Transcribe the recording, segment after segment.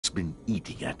been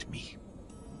eating at me.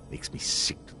 Makes me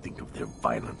sick to think of their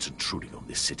violence intruding on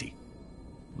this city.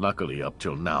 Luckily, up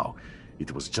till now,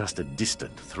 it was just a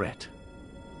distant threat.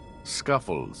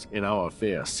 Scuffles in our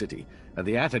fair city and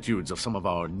the attitudes of some of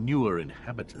our newer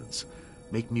inhabitants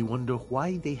make me wonder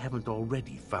why they haven't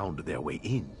already found their way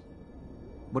in.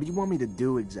 What do you want me to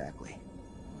do exactly?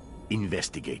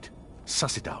 Investigate.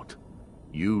 Suss it out.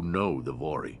 You know the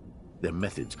Vori, their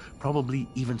methods, probably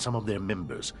even some of their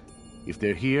members. If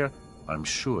they're here, I'm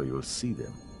sure you'll see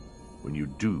them. When you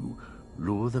do,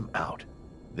 lure them out,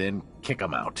 then kick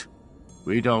them out.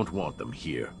 We don't want them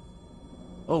here.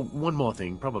 Oh, one more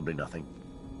thing, probably nothing.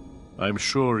 I'm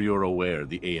sure you're aware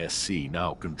the ASC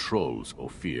now controls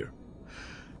Ophir.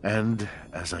 And,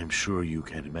 as I'm sure you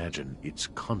can imagine, its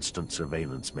constant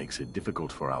surveillance makes it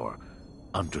difficult for our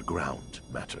underground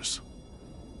matters.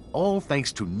 All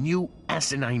thanks to new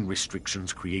asinine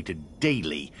restrictions created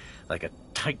daily, like a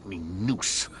tightening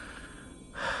noose.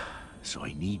 So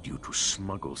I need you to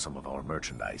smuggle some of our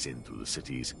merchandise in through the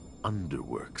city's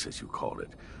underworks, as you call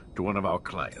it, to one of our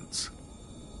clients.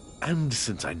 And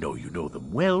since I know you know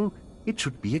them well, it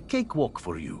should be a cakewalk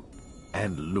for you.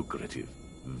 And lucrative.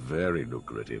 Very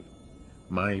lucrative.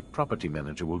 My property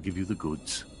manager will give you the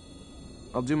goods.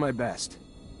 I'll do my best.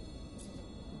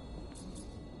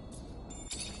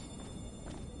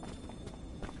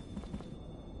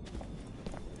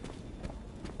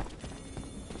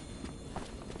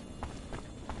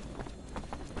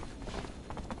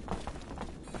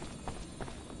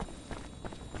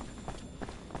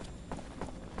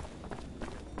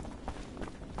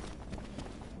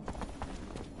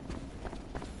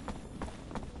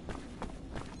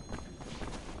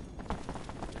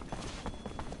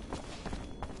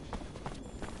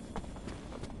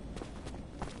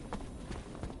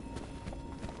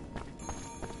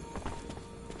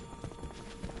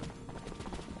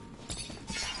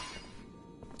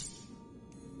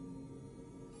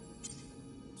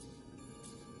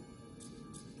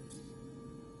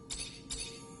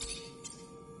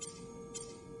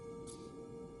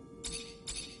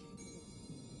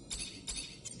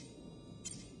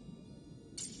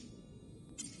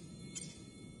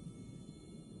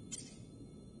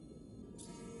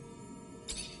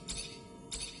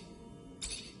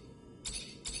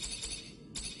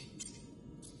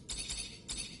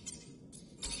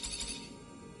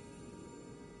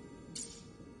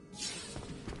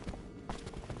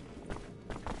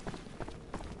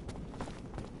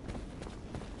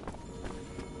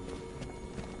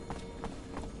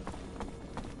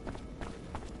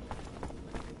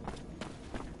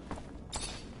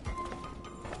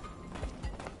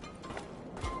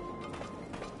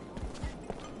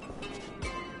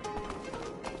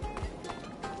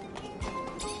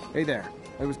 Hey there.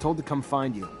 I was told to come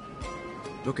find you.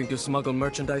 Looking to smuggle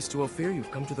merchandise to Ophir? You've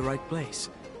come to the right place.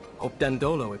 Hope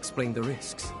Dandolo explained the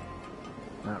risks.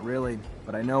 Not really,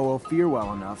 but I know Ophir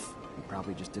well enough. He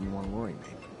probably just didn't want to worry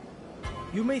me.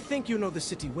 You may think you know the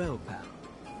city well, pal,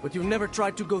 but you've never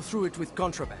tried to go through it with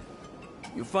contraband.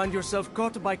 You find yourself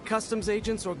caught by customs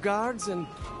agents or guards, and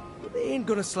they ain't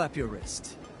gonna slap your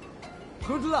wrist.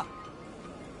 Good luck!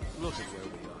 Look at where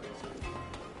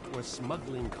we are. We're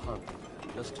smuggling contraband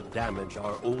just to damage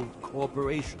our old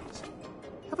corporations.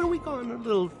 Haven't we gone a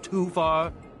little too far?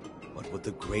 What would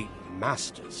the great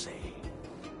master say?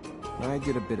 I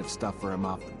did a bit of stuff for him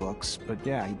off the books, but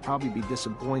yeah, he'd probably be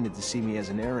disappointed to see me as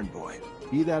an errand boy.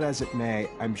 Be that as it may,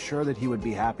 I'm sure that he would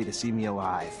be happy to see me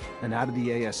alive, and out of the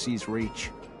ASC's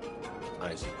reach.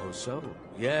 I suppose so,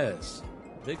 yes.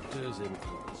 Victor's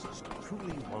influence is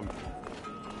truly wonderful.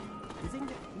 You think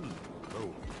that he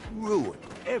alone ruined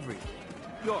everything?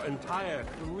 Your entire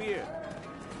career.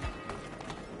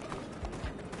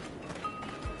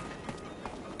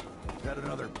 Had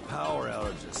another power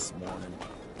outage this morning.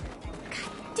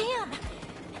 Damn! It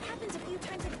happens a few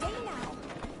times a day now.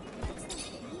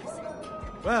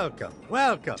 Welcome,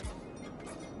 welcome.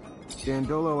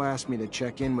 Dandolo asked me to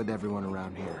check in with everyone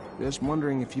around here. Just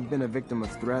wondering if you've been a victim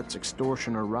of threats,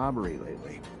 extortion, or robbery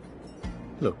lately.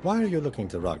 Look, why are you looking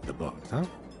to rock the boat, huh?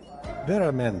 There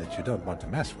are men that you don't want to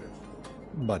mess with.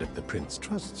 But if the prince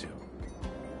trusts you...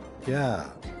 Yeah,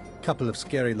 a couple of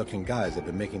scary-looking guys have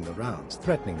been making the rounds,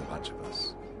 threatening a bunch of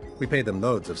us. We pay them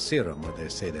loads of serum or they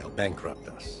say they'll bankrupt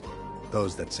us.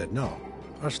 Those that said no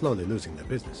are slowly losing their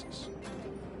businesses.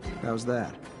 How's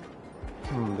that?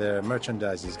 Their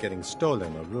merchandise is getting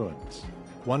stolen or ruined.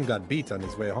 One got beat on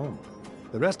his way home.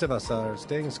 The rest of us are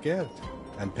staying scared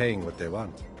and paying what they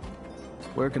want.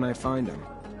 Where can I find them?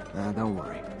 Don't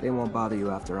worry. They won't bother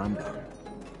you after I'm done.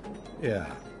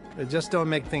 Yeah, just don't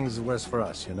make things worse for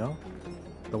us, you know?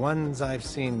 The ones I've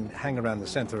seen hang around the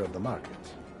center of the market.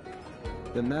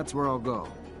 Then that's where I'll go.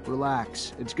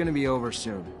 Relax, it's gonna be over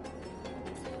soon.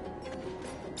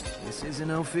 This isn't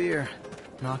no fear.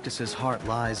 Noctis's heart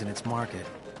lies in its market,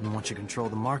 and once you control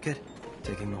the market,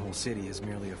 taking the whole city is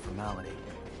merely a formality.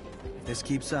 If this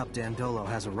keeps up, Dandolo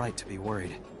has a right to be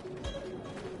worried.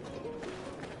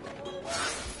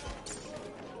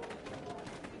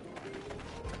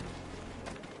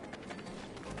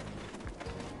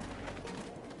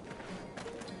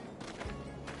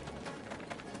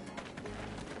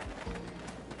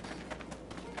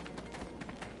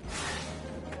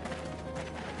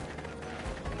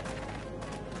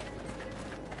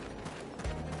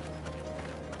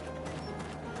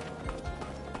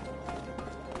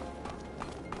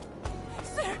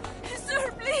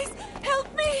 Sir, please,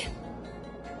 help me!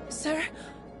 Sir,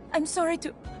 I'm sorry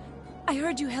to... I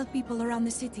heard you help people around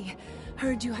the city.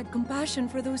 Heard you had compassion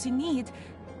for those in need.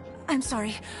 I'm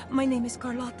sorry. My name is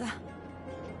Carlotta.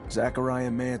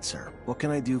 Zachariah Mancer, what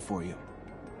can I do for you?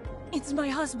 It's my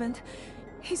husband.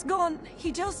 He's gone.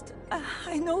 He just...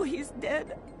 I know he's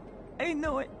dead. I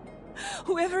know it.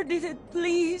 Whoever did it,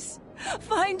 please.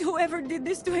 Find whoever did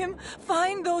this to him.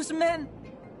 Find those men.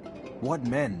 What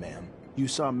men, ma'am? You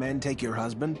saw men take your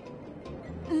husband?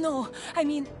 No, I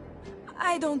mean,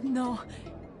 I don't know.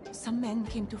 Some men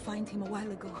came to find him a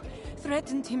while ago.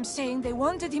 Threatened him, saying they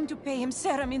wanted him to pay him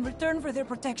serum in return for their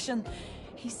protection.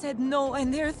 He said no,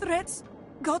 and their threats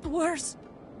got worse.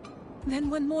 Then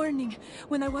one morning,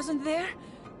 when I wasn't there,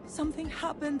 something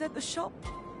happened at the shop.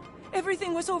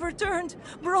 Everything was overturned,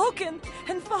 broken,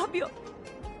 and Fabio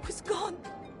was gone.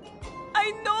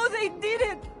 I know they did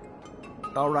it!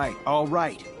 All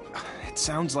right. It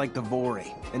sounds like the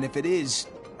Vori. And if it is,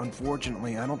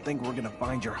 unfortunately, I don't think we're gonna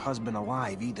find your husband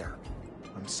alive either.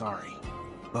 I'm sorry.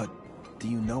 But do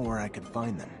you know where I could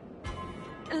find them?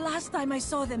 Last time I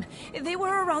saw them, they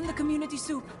were around the community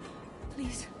soup.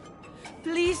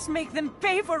 Please make them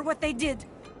pay for what they did.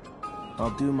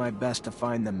 I'll do my best to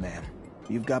find them, ma'am.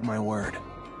 You've got my word.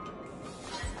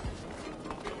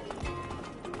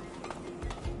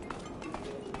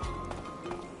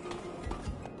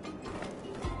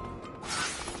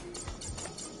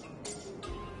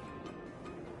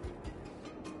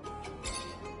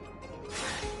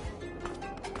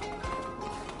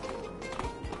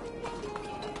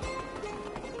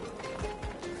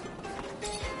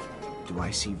 Do I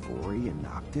see Vori and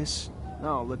Noctis?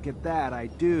 Oh, look at that, I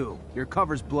do. Your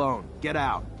cover's blown. Get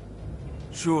out.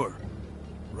 Sure.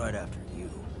 Right after you.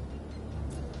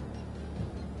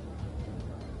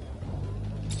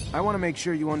 I want to make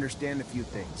sure you understand a few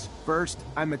things. First,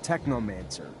 I'm a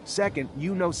Technomancer. Second,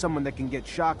 you know someone that can get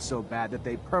shocked so bad that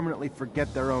they permanently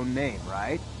forget their own name,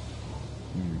 right?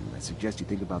 I suggest you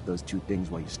think about those two things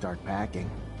while you start packing.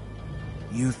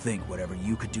 You think whatever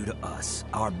you could do to us,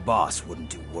 our boss wouldn't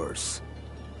do worse.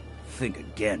 Think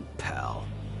again, pal.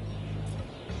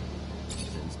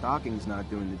 Since talking's not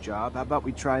doing the job, how about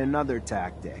we try another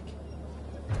tactic?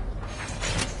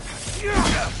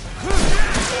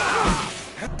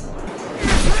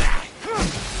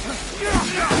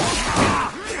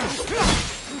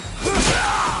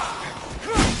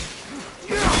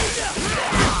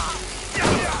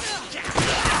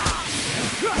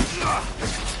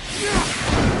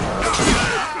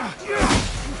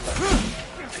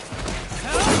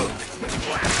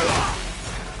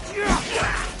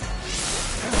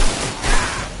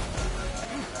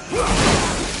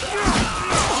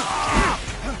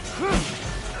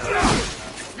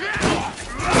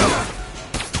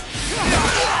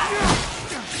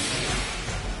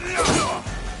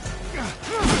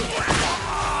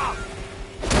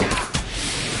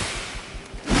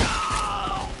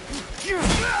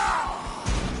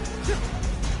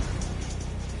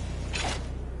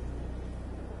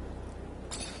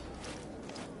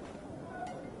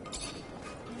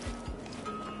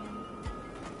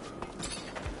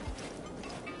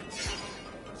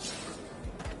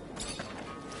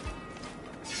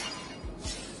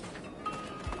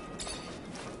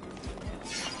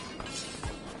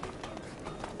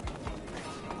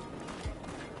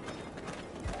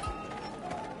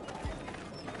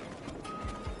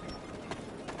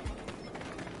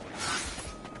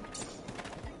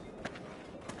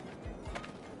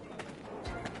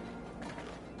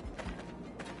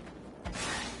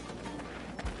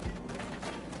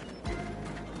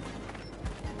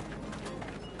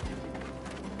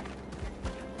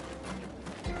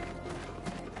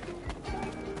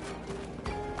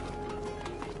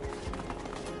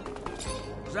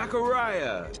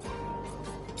 Zachariah!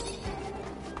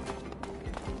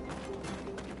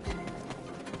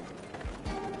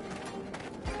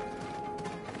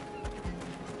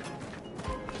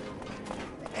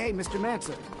 Hey, Mr.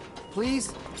 Mancer.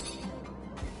 please?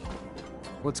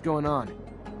 What's going on?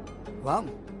 Well,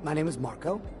 my name is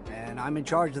Marco, and I'm in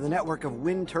charge of the network of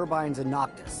wind turbines in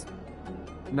Noctis.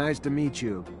 Nice to meet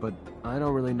you, but I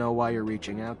don't really know why you're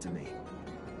reaching out to me.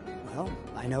 Well,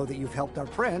 I know that you've helped our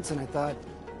prince, and I thought,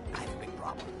 I have a big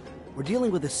problem. We're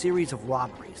dealing with a series of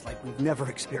robberies like we've never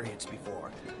experienced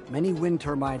before. Many wind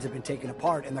turbines have been taken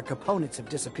apart, and their components have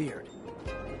disappeared.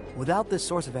 Without this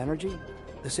source of energy,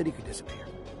 the city could disappear.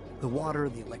 The water,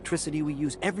 the electricity we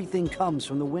use, everything comes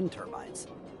from the wind turbines.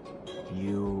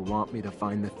 You want me to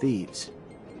find the thieves?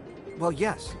 Well,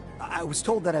 yes. I was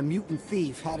told that a mutant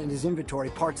thief had in his inventory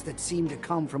parts that seemed to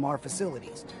come from our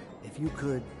facilities. If you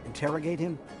could interrogate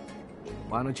him?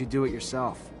 Why don't you do it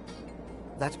yourself?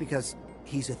 That's because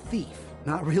he's a thief.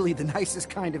 Not really the nicest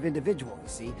kind of individual, you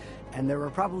see. And there are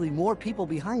probably more people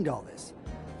behind all this.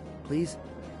 Please?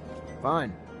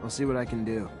 Fine. I'll see what I can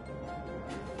do.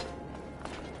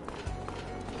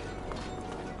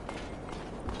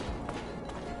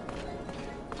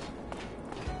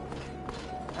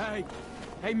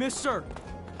 Hey, mister!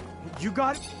 You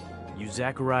got it? You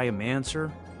Zachariah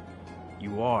Mancer?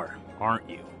 You are, aren't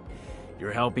you?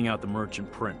 You're helping out the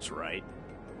merchant prince, right?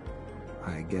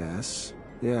 I guess.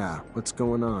 Yeah, what's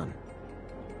going on?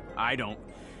 I don't.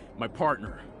 My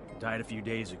partner died a few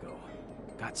days ago.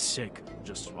 Got sick,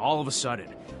 just all of a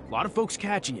sudden. A lot of folks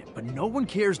catching it, but no one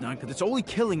cares now because it's only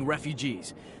killing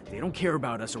refugees. They don't care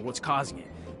about us or what's causing it.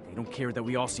 They don't care that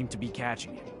we all seem to be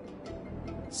catching it.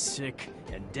 Sick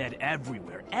and dead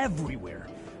everywhere, everywhere.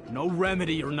 No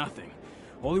remedy or nothing.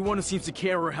 Only one who seems to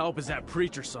care or help is that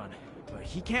preacher's son. But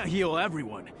he can't heal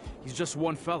everyone. He's just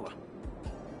one fella.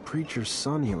 Preacher's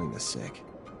son healing the sick?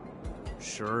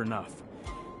 Sure enough.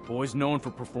 Boy's known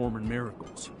for performing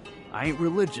miracles. I ain't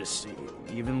religious,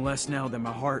 even less now that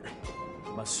my heart,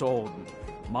 my soul,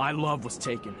 my love was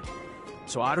taken.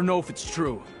 So I don't know if it's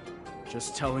true.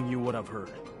 Just telling you what I've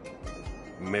heard.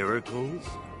 Miracles?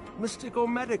 Mystic or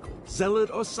medical?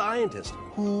 Zealot or scientist?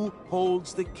 Who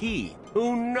holds the key?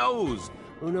 Who knows?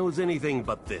 Who knows anything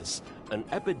but this? An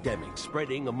epidemic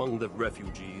spreading among the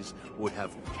refugees would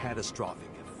have catastrophic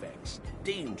effects.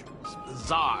 Dangerous,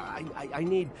 bizarre. I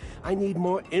need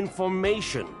more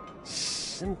information.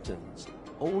 Symptoms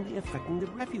only affecting the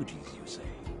refugees, you say?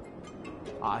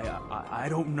 I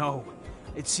don't know.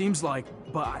 It seems like,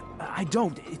 but I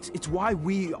don't. It's why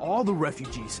we, all the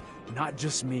refugees, not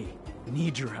just me,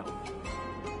 need your help.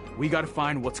 We gotta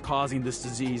find what's causing this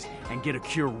disease and get a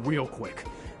cure real quick.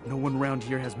 No one around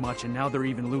here has much, and now they're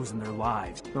even losing their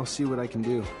lives. I'll see what I can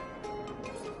do.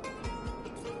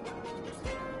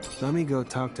 Let me go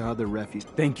talk to other refugees.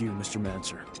 Thank you, Mr.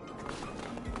 Mancer.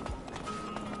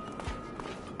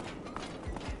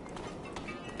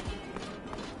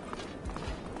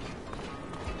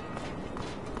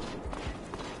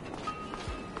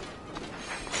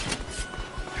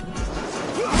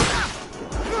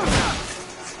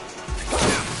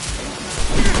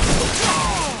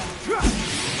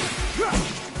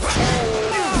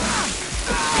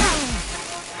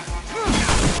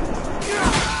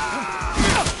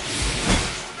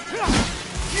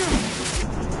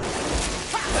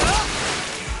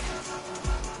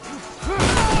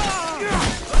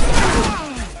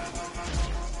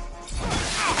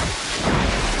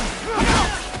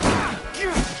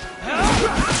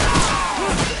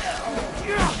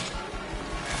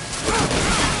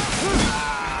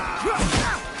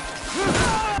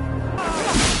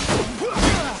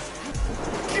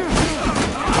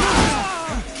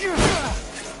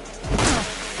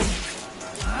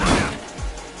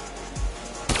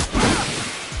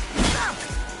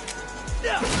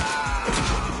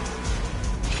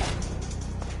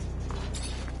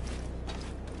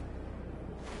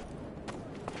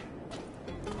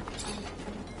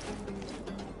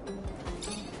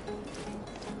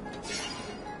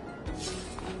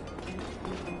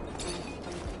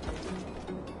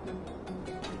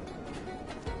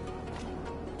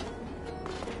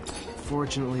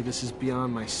 Unfortunately, this is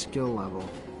beyond my skill level.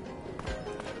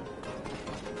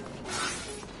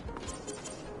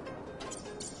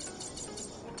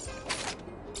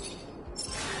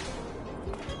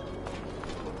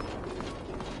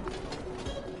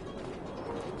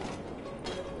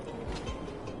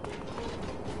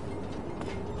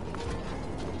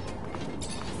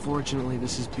 Unfortunately,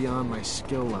 this is beyond my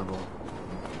skill level.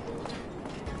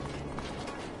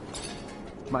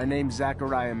 My name's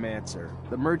Zachariah Mancer.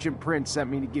 The merchant prince sent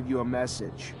me to give you a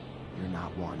message. You're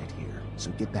not wanted here, so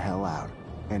get the hell out.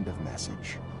 End of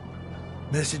message.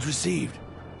 Message received.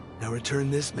 Now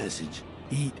return this message.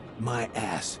 Eat my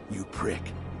ass, you prick.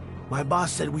 My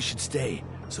boss said we should stay,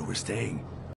 so we're staying.